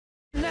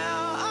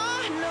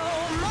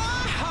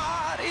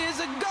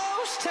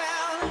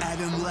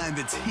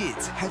Lambert's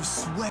hits have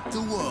swept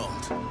the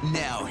world.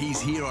 Now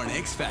he's here on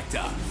X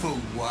Factor for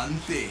one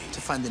thing.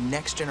 To find the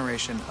next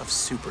generation of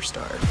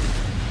superstars.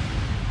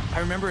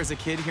 I remember as a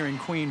kid hearing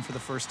Queen for the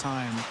first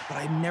time, but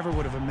I never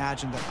would have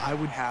imagined that I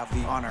would have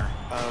the honor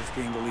of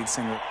being the lead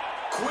singer.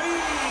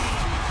 Queen!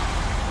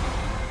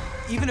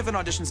 Even if an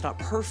audition's not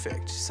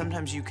perfect,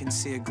 sometimes you can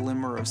see a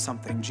glimmer of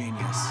something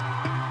genius.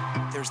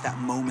 There's that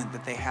moment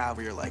that they have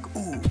where you're like,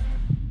 ooh.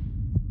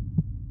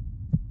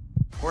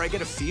 Or I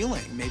get a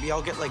feeling. Maybe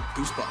I'll get like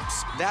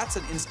goosebumps. That's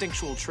an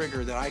instinctual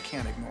trigger that I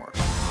can't ignore.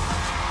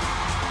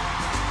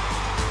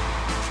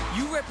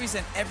 You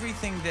represent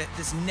everything that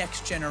this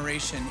next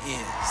generation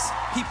is.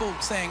 People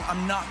saying,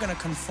 I'm not gonna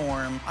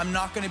conform, I'm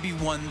not gonna be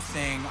one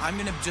thing, I'm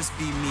gonna just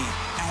be me.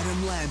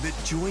 Adam Lambert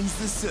joins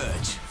the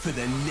search for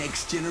the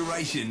next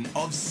generation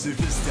of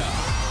superstar.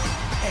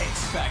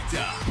 X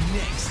Factor,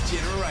 Next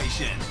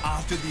Generation,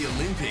 after the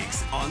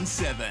Olympics on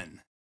 7.